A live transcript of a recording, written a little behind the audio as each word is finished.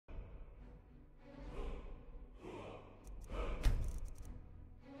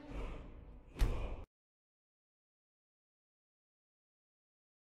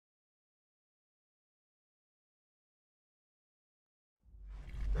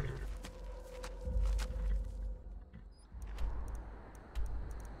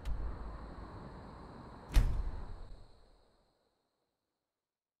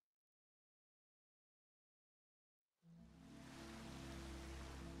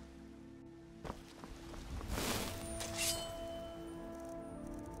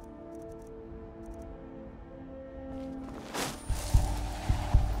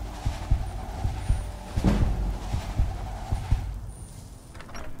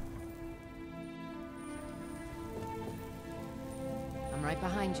right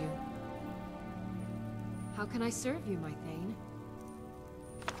behind you. How can I serve you, my Thane?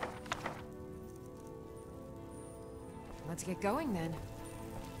 Let's get going then.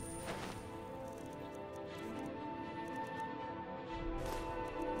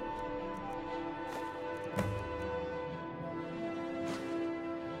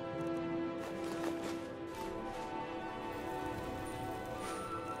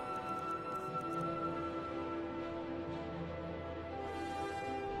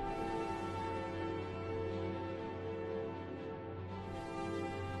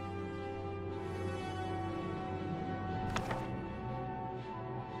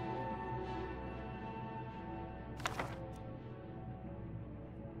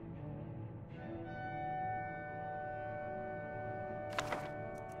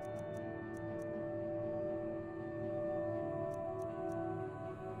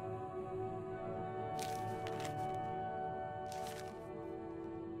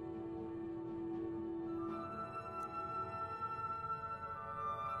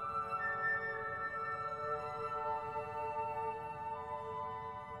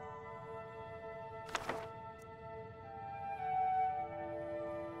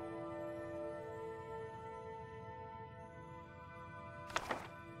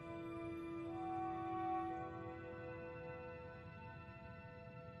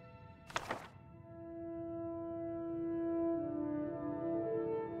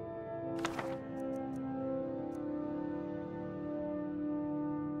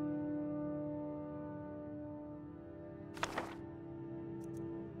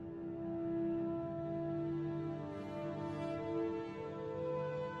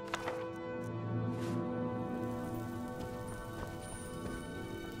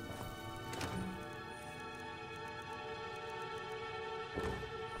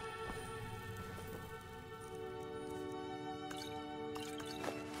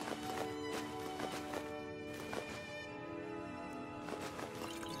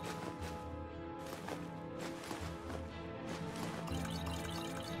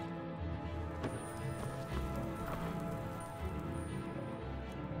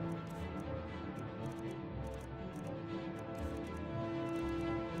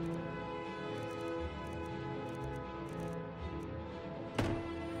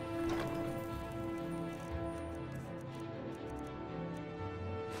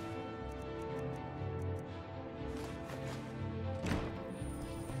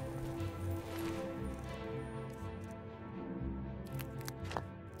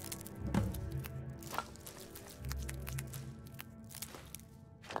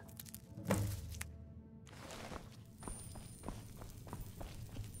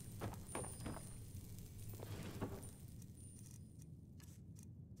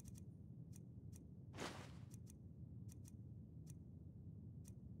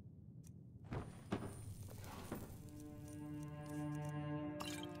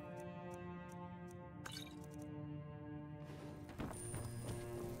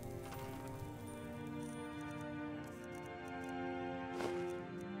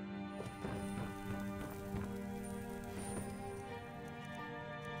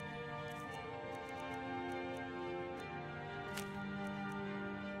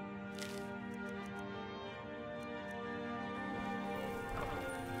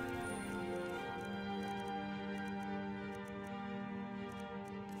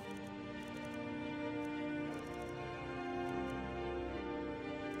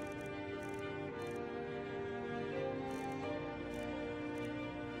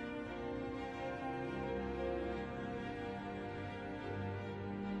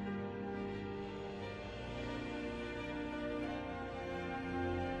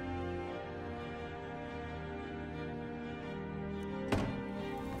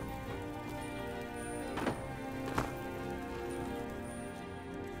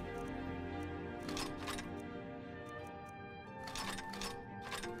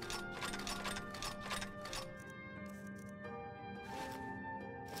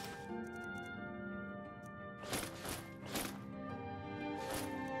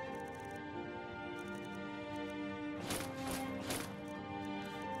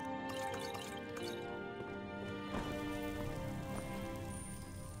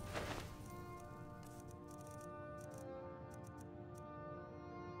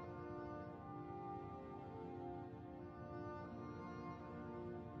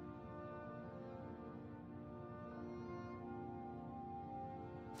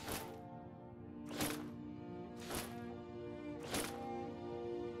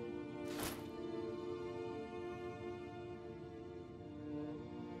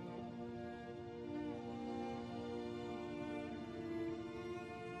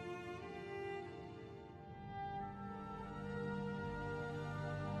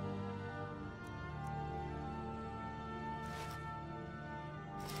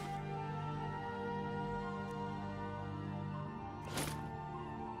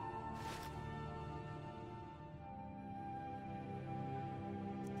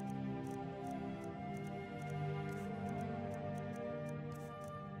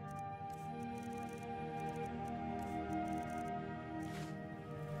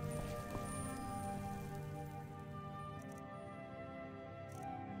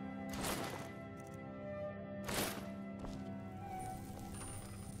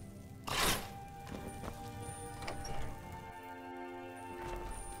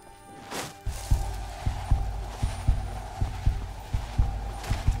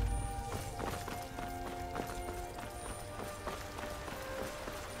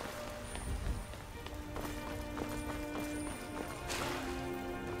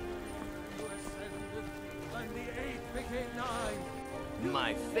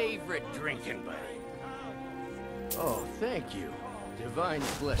 drinking, buddy. Oh, thank you. Divine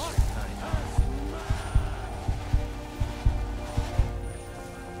bless your kind heart.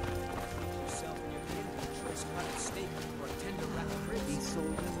 He sold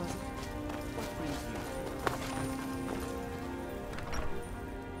you, was it? What brings you?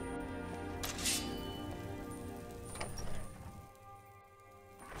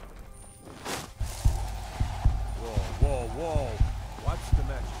 Whoa. What's the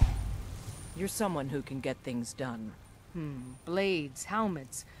magic? You're someone who can get things done. Blades,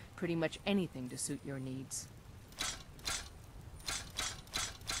 helmets, pretty much anything to suit your needs.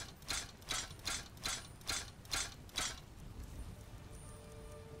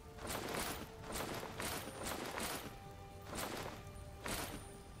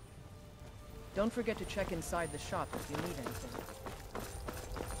 Don't forget to check inside the shop if you need anything.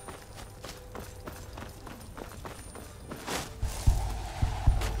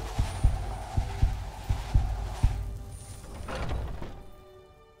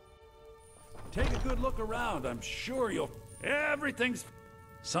 Take a good look around. I'm sure you'll... Everything's...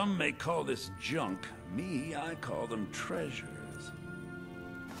 Some may call this junk. Me, I call them treasures.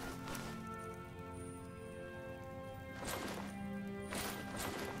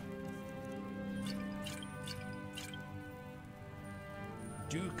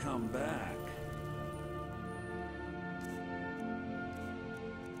 Do come back.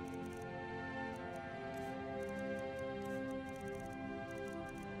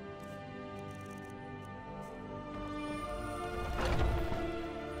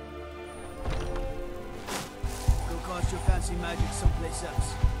 Go cast your fancy magic someplace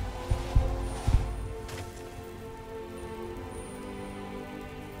else.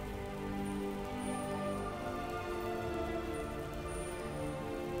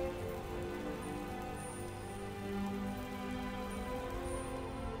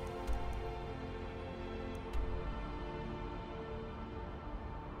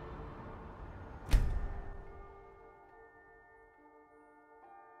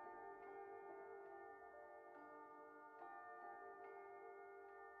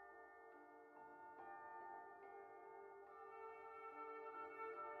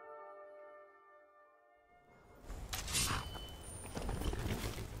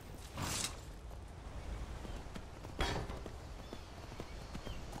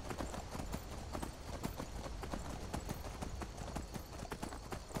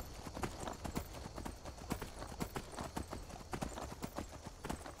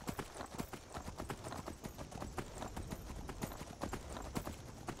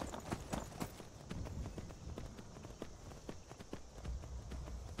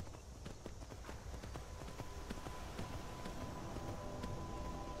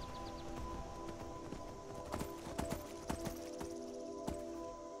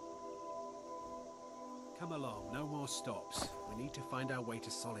 Come along, no more stops. We need to find our way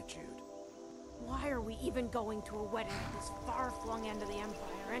to Solitude. Why are we even going to a wedding at this far-flung end of the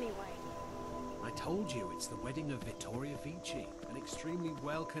Empire, anyway? I told you, it's the wedding of Vittoria Vici, an extremely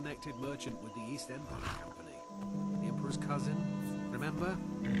well-connected merchant with the East Empire Company. The Emperor's cousin, remember?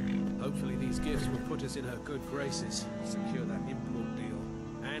 Hopefully these gifts will put us in her good graces, secure that import deal,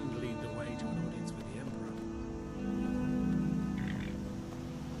 and lead the way to an audience with the Emperor.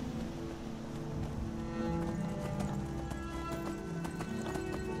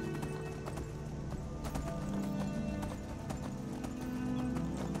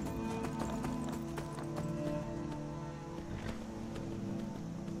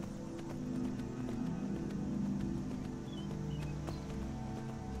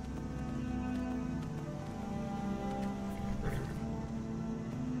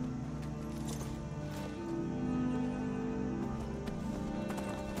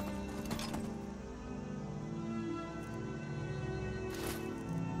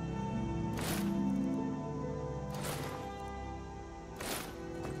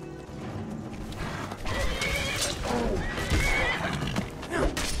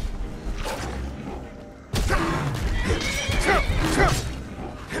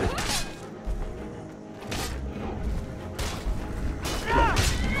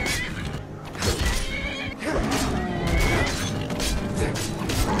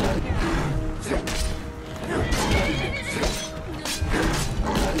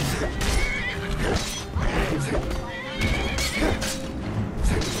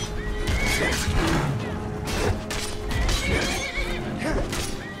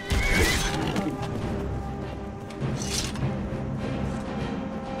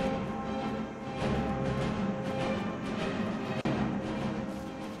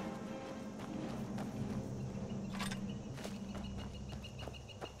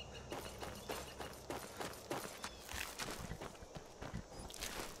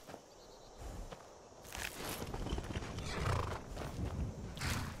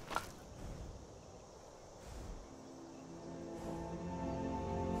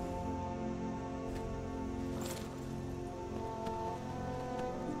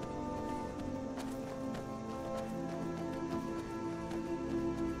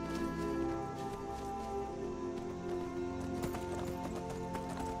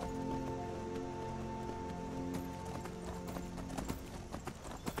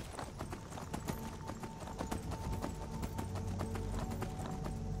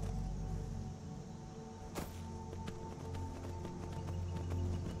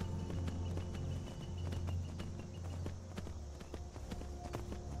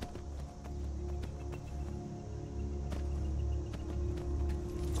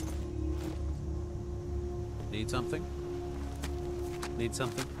 Something? Need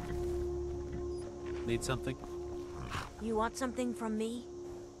something? Need something? You want something from me?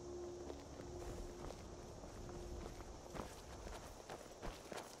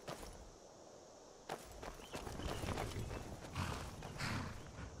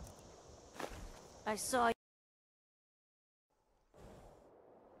 I saw.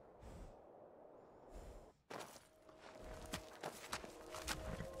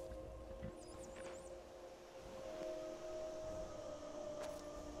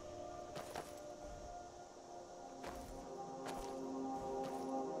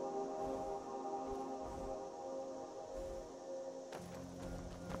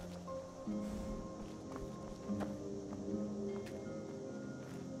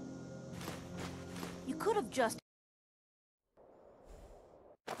 You could have just.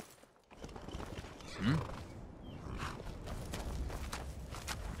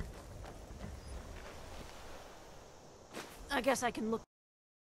 I guess I can look.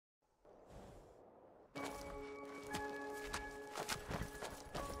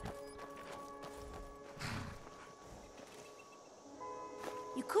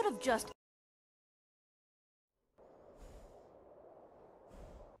 You could have just.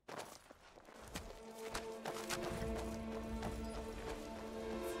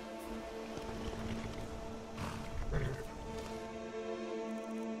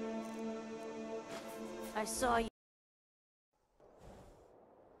 I saw you.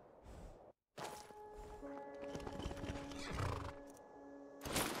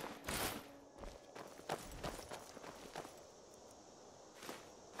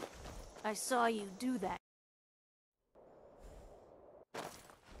 I saw you do that.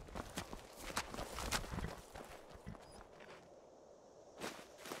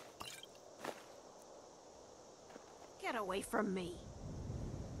 Get away from me.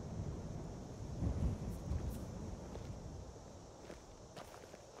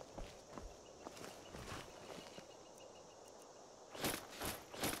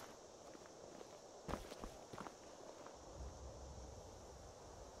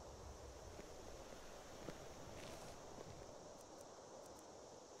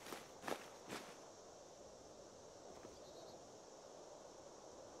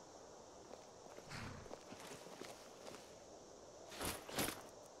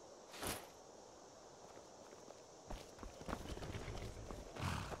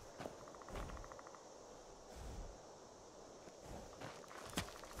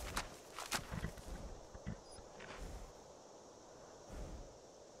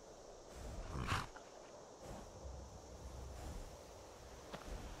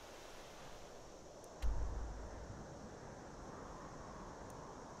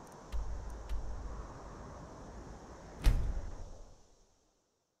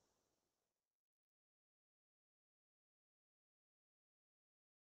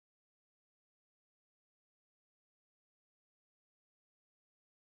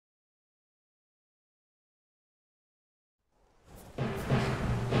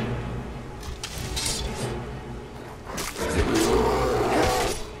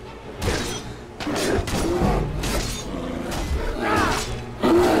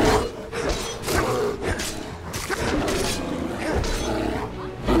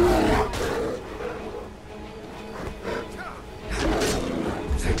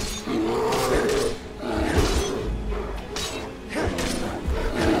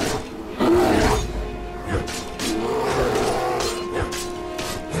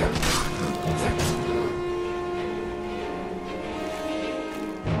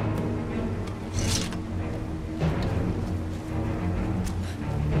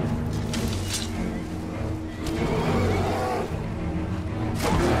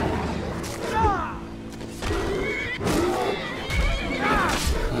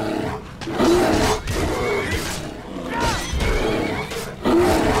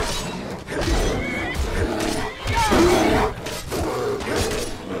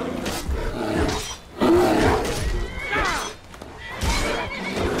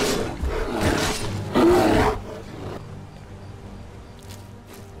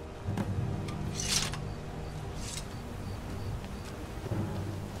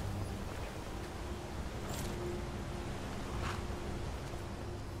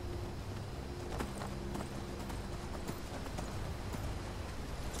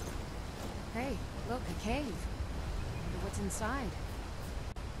 Hey, look, a cave. Wonder what's inside.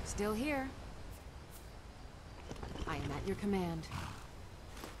 Still here. I am at your command.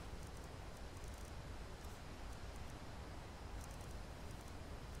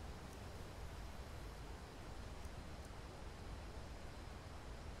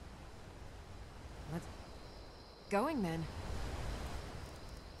 going then.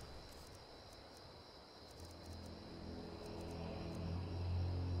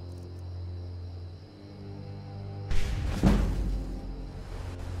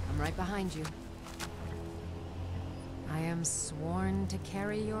 I'm right behind you. I am sworn to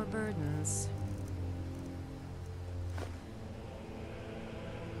carry your burdens.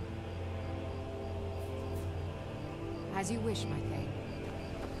 As you wish, my Thane.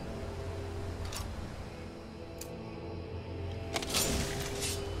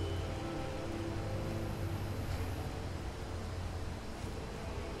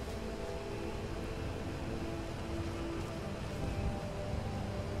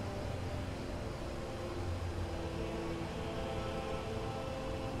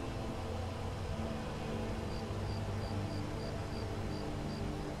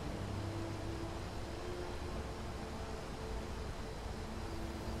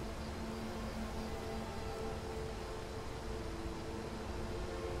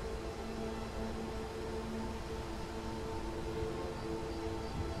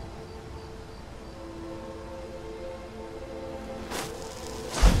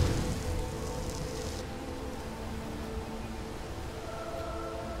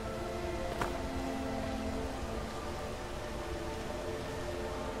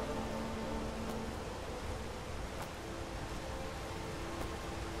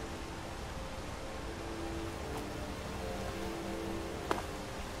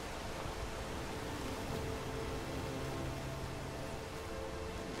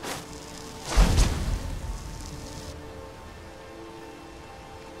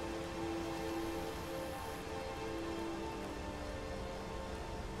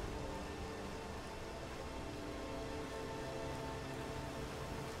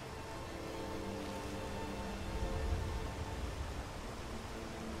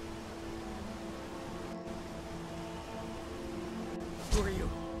 Who are you?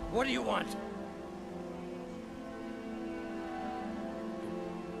 What do you want? Do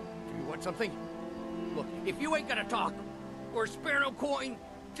you want something? Look, if you ain't gonna talk, or spare no coin,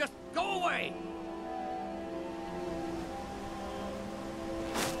 just go away!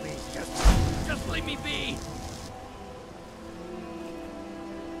 Please, just leave me be!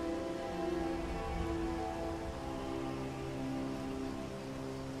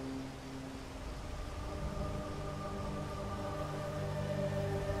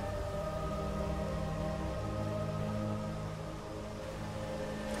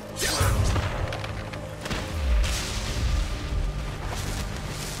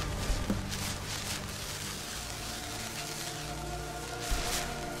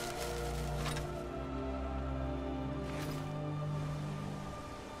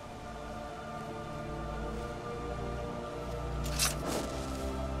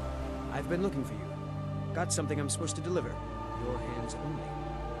 I've been looking for you. Got something I'm supposed to deliver. Your hands only.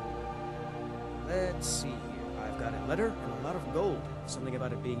 Let's see here. I've got a letter and a lot of gold. Something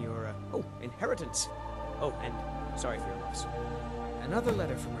about it being your, inheritance. Oh, and sorry for your loss. Another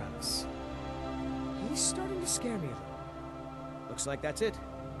letter from Ralis. He's starting to scare me a little. Looks like that's it.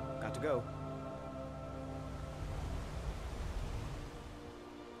 Got to go.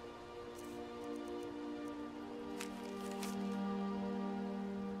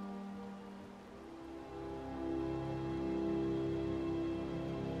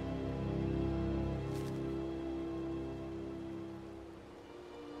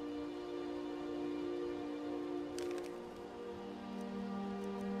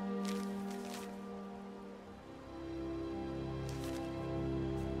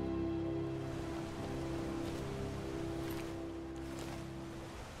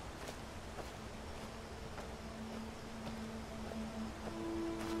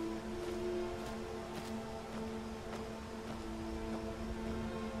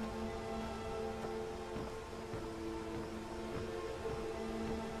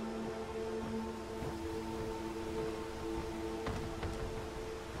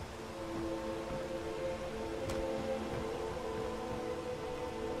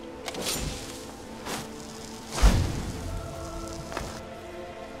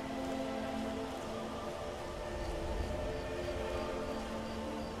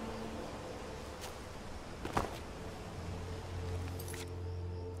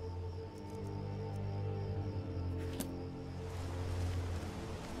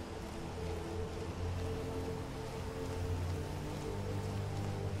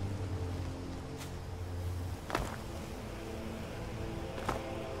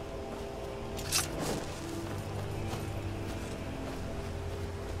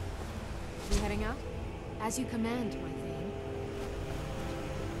 Heading out? As you command, my Thane.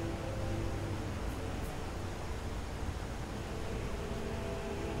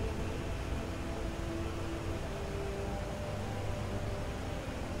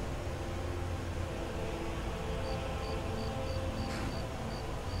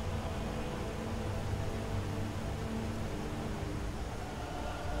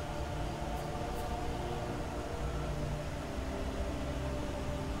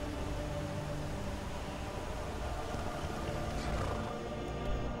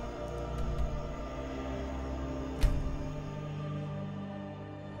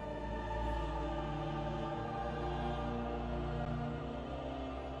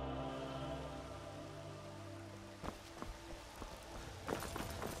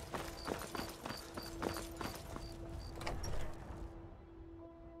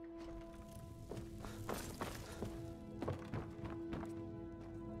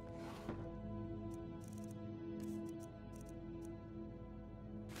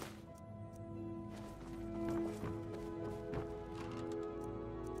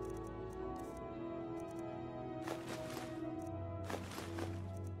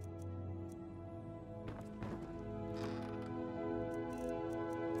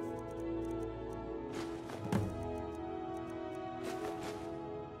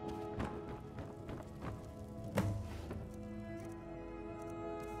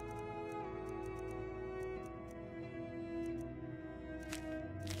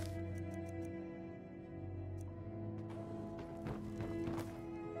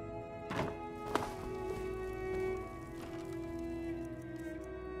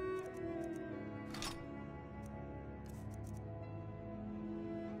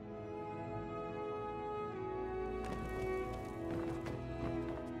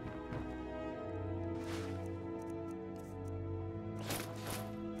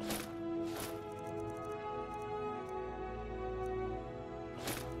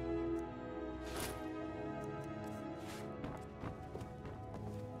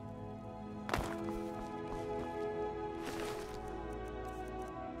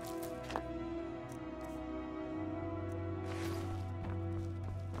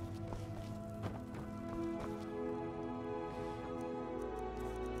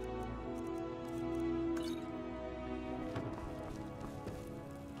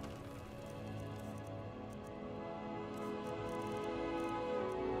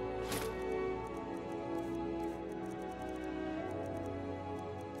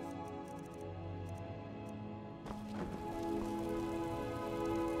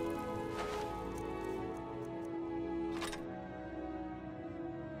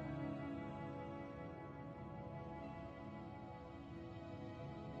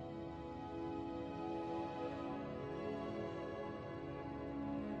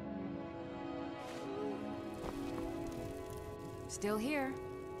 Still here.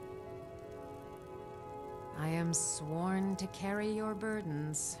 I am sworn to carry your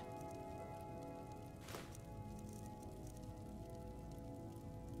burdens.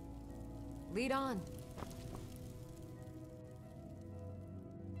 Lead on.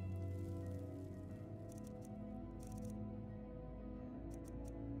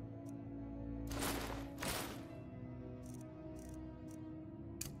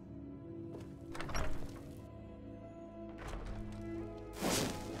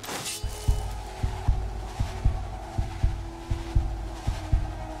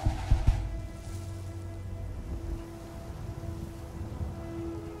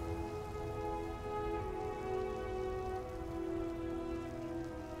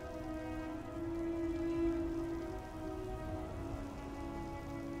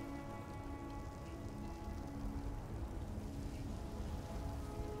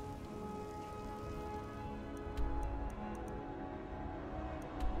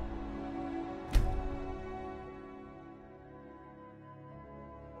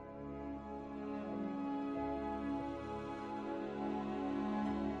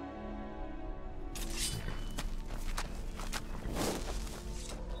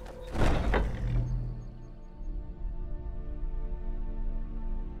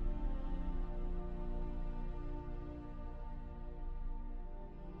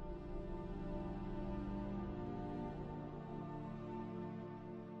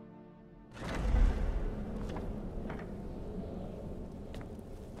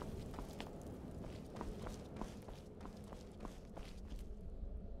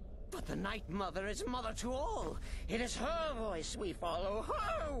 But the Night Mother is mother to all. It is her voice we follow,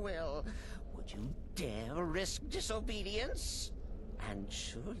 her will. Would you dare risk disobedience? And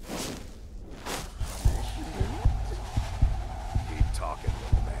surely... punishment? Keep talking,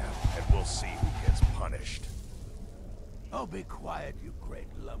 little man, and we'll see who gets punished. Oh, be quiet, you great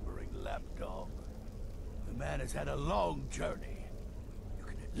lumbering lapdog. The man has had a long journey. You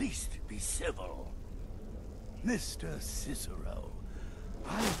can at least be civil. Mr. Cicero,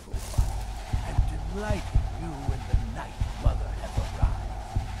 I, for one, am delighted you and the Night Mother have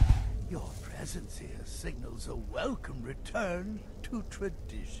arrived. Your presence here signals a welcome return to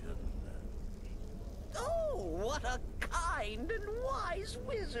tradition. Oh, what a kind and wise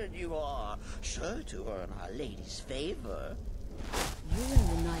wizard you are. Sure to earn Our Lady's favor. You and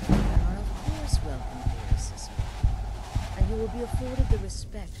the Night Mother are of course welcome here, Cicero. And you will be afforded the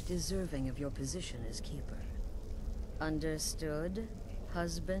respect deserving of your position as keeper. Understood,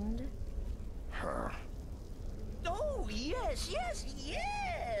 husband? Her. Oh, yes, yes,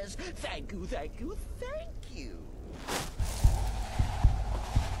 yes! Thank you, thank you, thank you.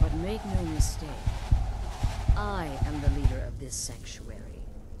 But make no mistake, I am the leader of this sanctuary.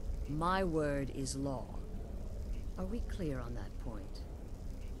 My word is law. Are we clear on that point?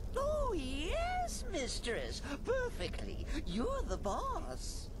 Oh, yes, mistress. Perfectly. You're the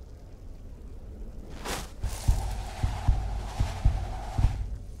boss.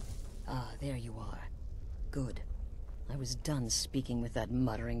 Ah, there you are. Good. I was done speaking with that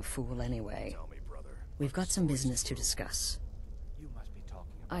muttering fool anyway. Tell me, brother. We've got some business to discuss. You must be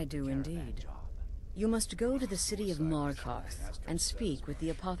talking about I do indeed. job. You must go to the city of Markarth and speak with the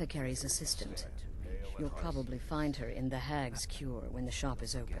apothecary's assistant. You'll probably find her in the Hag's Cure when the shop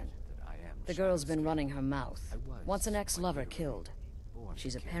is open. The girl's been running her mouth. Wants an ex-lover killed.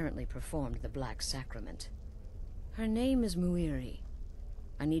 She's apparently performed the Black Sacrament. Her name is Muiri.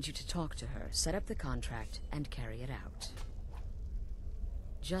 I need you to talk to her, set up the contract, and carry it out.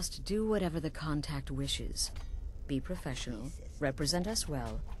 Just do whatever the contact wishes. Be professional, represent us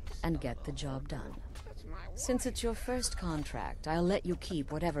well, and get the job done. Since it's your first contract, I'll let you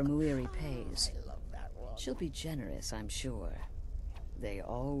keep whatever Muiri pays. She'll be generous, I'm sure. They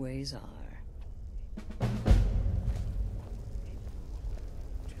always are.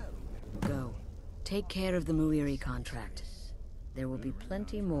 Go. Take care of the Muiri contract. There will be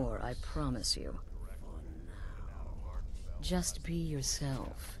plenty more, I promise you. Just be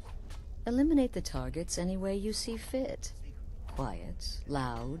yourself. Eliminate the targets any way you see fit. Quiet,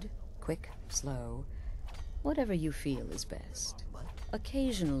 loud, quick, slow. Whatever you feel is best.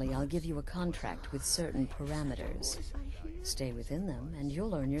 Occasionally, I'll give you a contract with certain parameters. Stay within them, and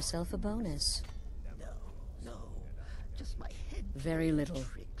you'll earn yourself a bonus. No, just my head. Very little.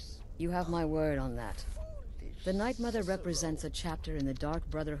 Tricks. You have my word on that. The Night Mother represents a chapter in the Dark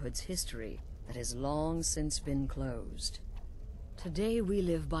Brotherhood's history that has long since been closed. Today we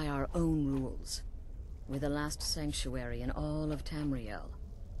live by our own rules. We're the last sanctuary in all of Tamriel,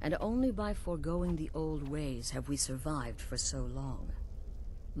 and only by foregoing the old ways have we survived for so long.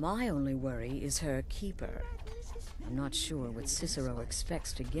 My only worry is her keeper. I'm not sure what Cicero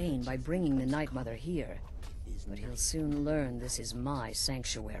expects to gain by bringing the Night Mother here, but he'll soon learn this is my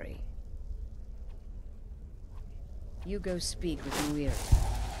sanctuary. You go speak with Muir.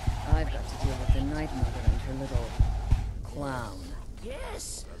 I've got to deal with the Night Mother and her little clown.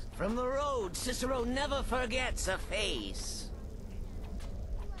 Yes! From the road, Cicero never forgets a face.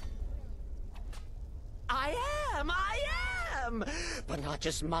 I am! But not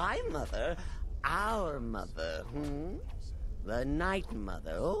just my mother, our mother, The Night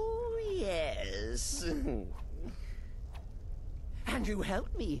Mother, oh yes. And you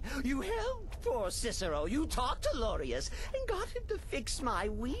helped me. You helped poor Cicero. You talked to Lorius and got him to fix my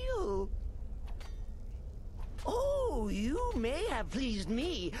wheel. Oh, you may have pleased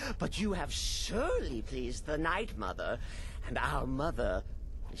me, but you have surely pleased the Night Mother. And our mother,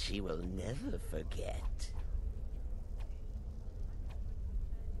 she will never forget.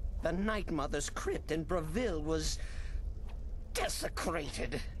 The Night Mother's crypt in Breville was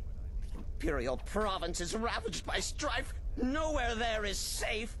desecrated. The Imperial province is ravaged by strife. Nowhere there is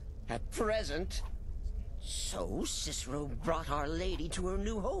safe at present. So Cicero brought Our Lady to her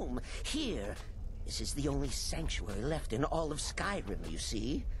new home. Here, this is the only sanctuary left in all of Skyrim, you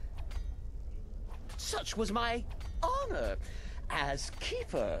see. Such was my honor as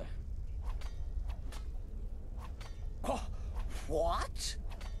keeper. Oh, what?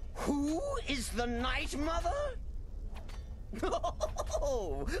 Who is the Night Mother?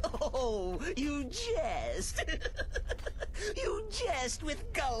 Oh, you jest. You jest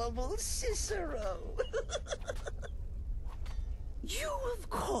with gullible Cicero. You, of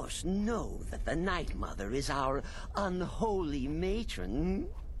course, know that the Night Mother is our unholy matron.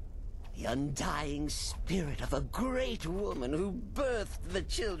 The undying spirit of a great woman who birthed the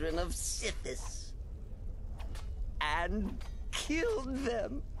children of Sithis. And killed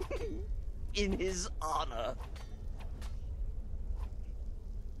them in his honor.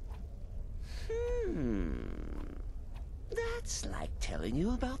 That's like telling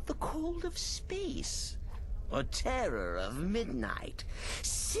you about the cold of space, or terror of midnight.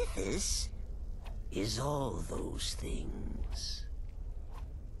 Sithis is all those things.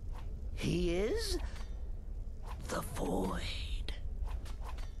 He is the void.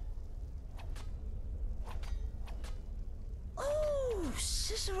 Oh,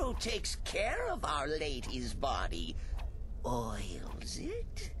 Cicero takes care of Our Lady's body. Oils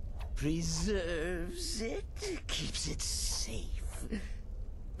it, preserves it, keeps it safe.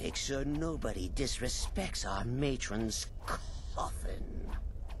 Makes sure nobody disrespects our matron's coffin.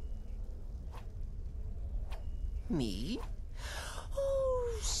 Me?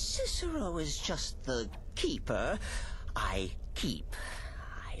 Oh, Cicero is just the keeper. I keep.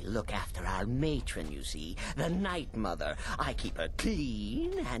 I look after our matron, you see, the Night Mother. I keep her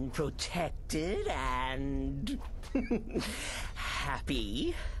clean and protected and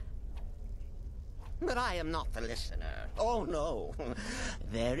happy. But I am not the listener. Oh, no.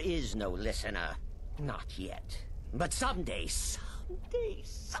 There is no listener. Not yet. But someday,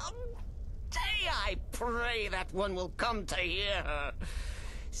 I pray that one will come to hear her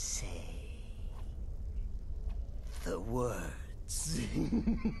say the words.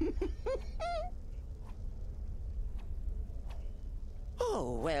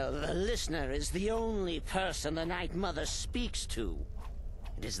 Oh, well, the listener is the only person the Night Mother speaks to.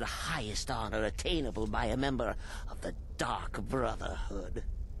 It is the highest honor attainable by a member of the Dark Brotherhood.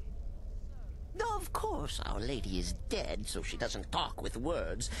 Of course, Our Lady is dead, so she doesn't talk with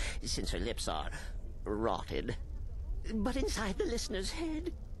words, since her lips are rotted. But inside the listener's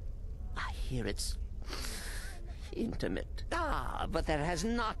head, I hear it's intimate. Ah, but there has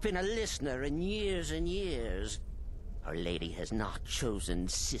not been a listener in years and years. Our Lady has not chosen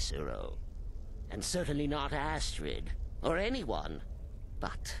Cicero, and certainly not Astrid, or anyone.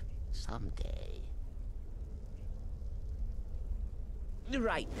 But someday.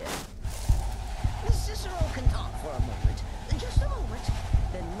 Right then. Cicero can talk for a moment. Just a moment.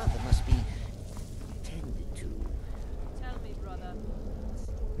 Then Mother must be tended to. Tell me, brother.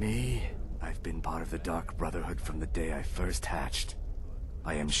 Me? I've been part of the Dark Brotherhood from the day I first hatched.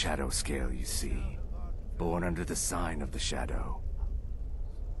 I am Shadow Scale, you see. Born under the sign of the Shadow.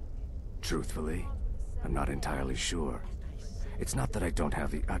 Truthfully, I'm not entirely sure. It's not that I don't have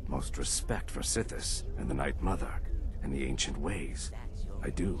the utmost respect for Sithis and the Night Mother and the ancient ways.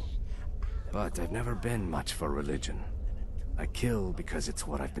 I do. But I've never been much for religion. I kill because it's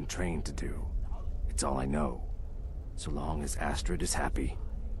what I've been trained to do. It's all I know. So long as Astrid is happy,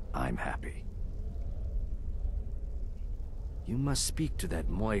 I'm happy. You must speak to that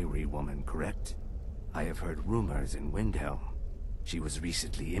Moiri woman, correct? I have heard rumors in Windhelm. She was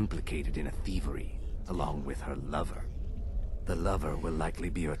recently implicated in a thievery. along with her lover. The lover will likely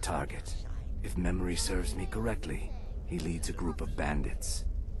be your target. If memory serves me correctly, he leads a group of bandits,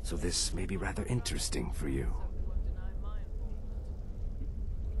 so this may be rather interesting for you.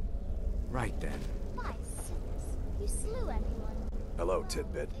 Right then. Why, Silas, you slew everyone. Hello,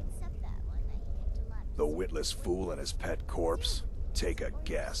 Tidbit. Except that one that you kept alive. The witless fool and his pet corpse? Take a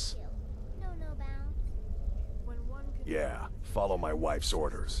guess. No bounds. Yeah, follow my wife's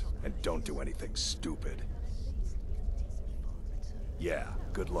orders, and don't do anything stupid. Yeah,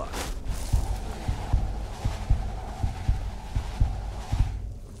 good luck.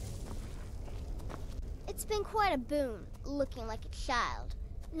 It's been quite a boon, looking like a child.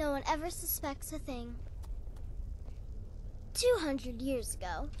 No one ever suspects a thing. 200 years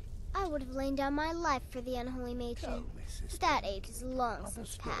ago, I would have lain down my life for the unholy matron. But that age is long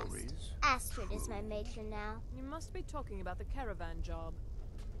since past. Astrid is my matron now. You must be talking about the caravan job.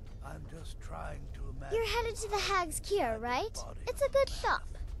 I'm just trying to imagine. You're headed to the Hag's Cure, right? It's a good shop.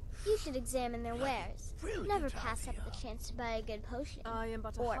 You should examine their wares. Never pass up the chance to buy a good potion. I am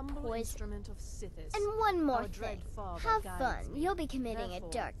but a or humble poison. Instrument of Sithis. And one more Our dread thing. father Have guides fun. me. You'll be committing Therefore,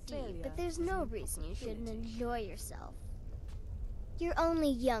 a dark deed, failure but there's is no an reason you shouldn't impossibility. enjoy yourself. You're only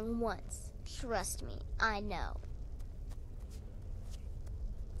young once. Trust me, I know.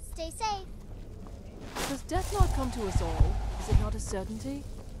 Stay safe. Does death not come to us all? Is it not a certainty?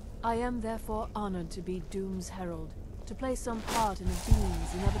 I am therefore honored to be Doom's herald, to play some part in the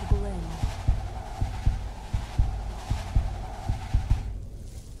being's inevitable end.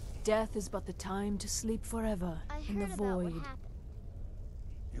 Death is but the time to sleep forever in the heard about what void. happened.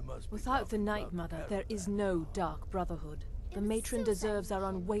 You must be Without the talking Night about Mother, Caravan. there is no Dark Brotherhood. The It was matron so deserves our sad.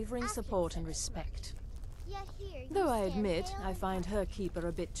 unwavering Astrid support said and as respect. Yet here you Though I stand admit, pale I and find her keeper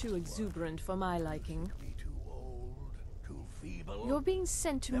a bit too exuberant for my liking. Be too old, too feeble. You're being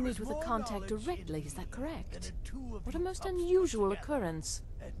sent to There meet is with a more contact knowledge directly, in is me that than correct? in two of What a you most pups unusual together. occurrence.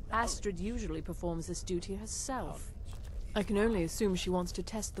 And knowledge. Astrid usually performs this duty herself. I can only assume she wants to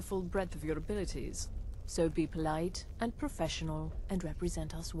test the full breadth of your abilities. So be polite and professional and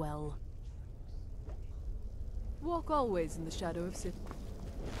represent us well. Walk always in the shadow of Sith.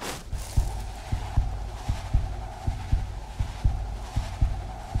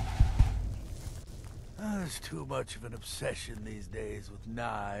 There's too much of an obsession these days with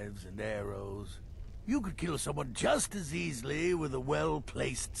knives and arrows. You could kill someone just as easily with a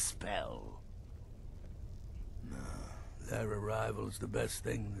well-placed spell. No, their arrival is the best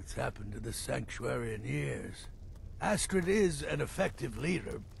thing that's happened to this sanctuary in years. Astrid is an effective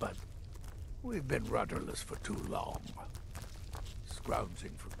leader, but we've been rudderless for too long.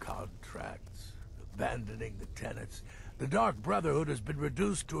 Scrounging for contracts, abandoning the tenants. The Dark Brotherhood has been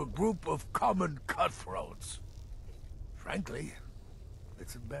reduced to a group of common cutthroats. Frankly,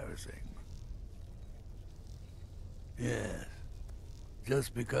 it's embarrassing. Yes.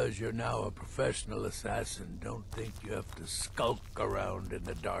 Just because you're now a professional assassin, don't think you have to skulk around in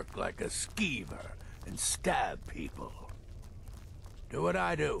the dark like a skeever and stab people. Do what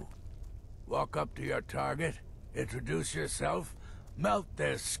I do. Walk up to your target, introduce yourself, melt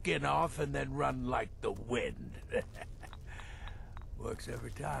their skin off, and then run like the wind. Works every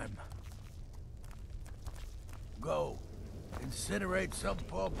time. Go. Incinerate some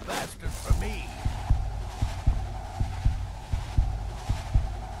poor bastard for me.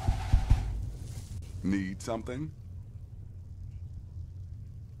 Need something?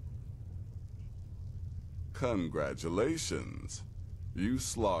 Congratulations. You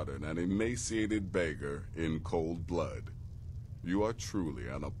slaughtered an emaciated beggar in cold blood. You are truly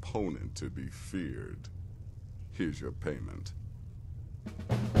an opponent to be feared. Here's your payment.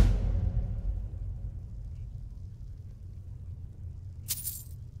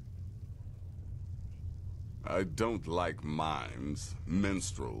 I don't like mimes,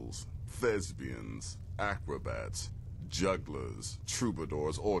 minstrels, thespians, acrobats, jugglers,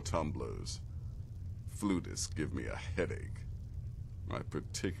 troubadours, or tumblers. Flutists give me a headache. I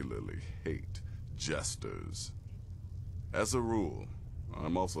particularly hate jesters. As a rule,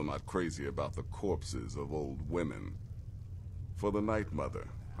 I'm also not crazy about the corpses of old women. For the Night Mother,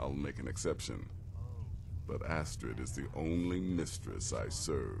 I'll make an exception. But Astrid is the only mistress I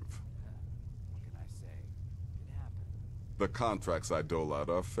serve. The contracts I dole out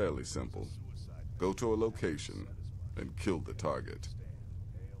are fairly simple. Go to a location and kill the target.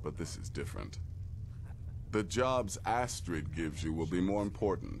 But this is different. The jobs Astrid gives you will be more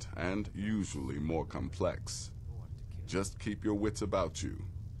important and usually more complex. Just keep your wits about you.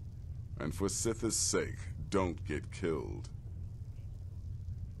 And for Sithis' sake, don't get killed.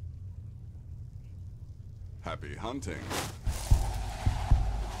 Happy hunting.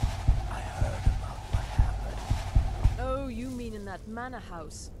 I heard about what that manor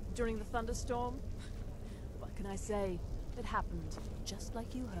house during the thunderstorm? What can I say? It happened just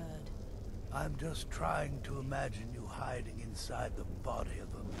like you heard. I'm just trying to imagine you hiding inside the body of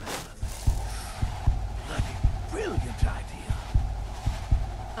a mammoth. Bloody brilliant idea.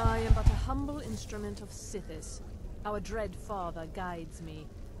 I am but a humble instrument of Sithis. Our dread father guides me.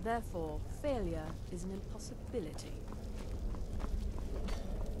 Therefore, failure is an impossibility.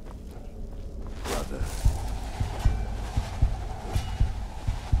 Brother.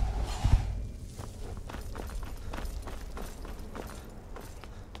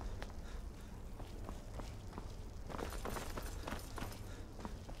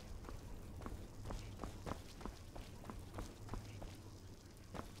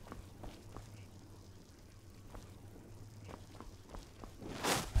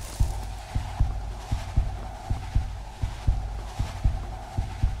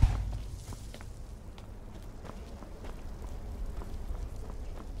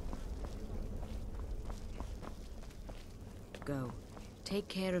 Go. Take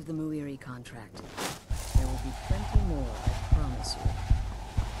care of the Muiri contract. There will be plenty more, I promise you.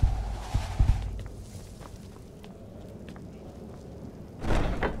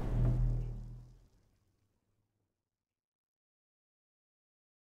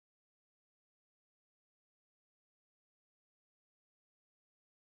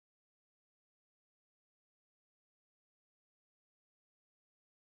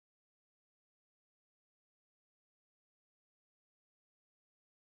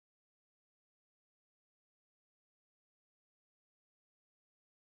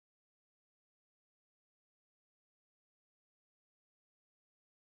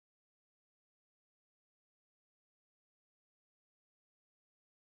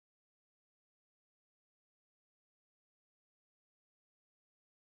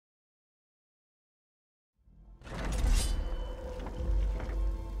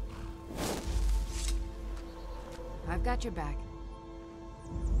 I've got your back.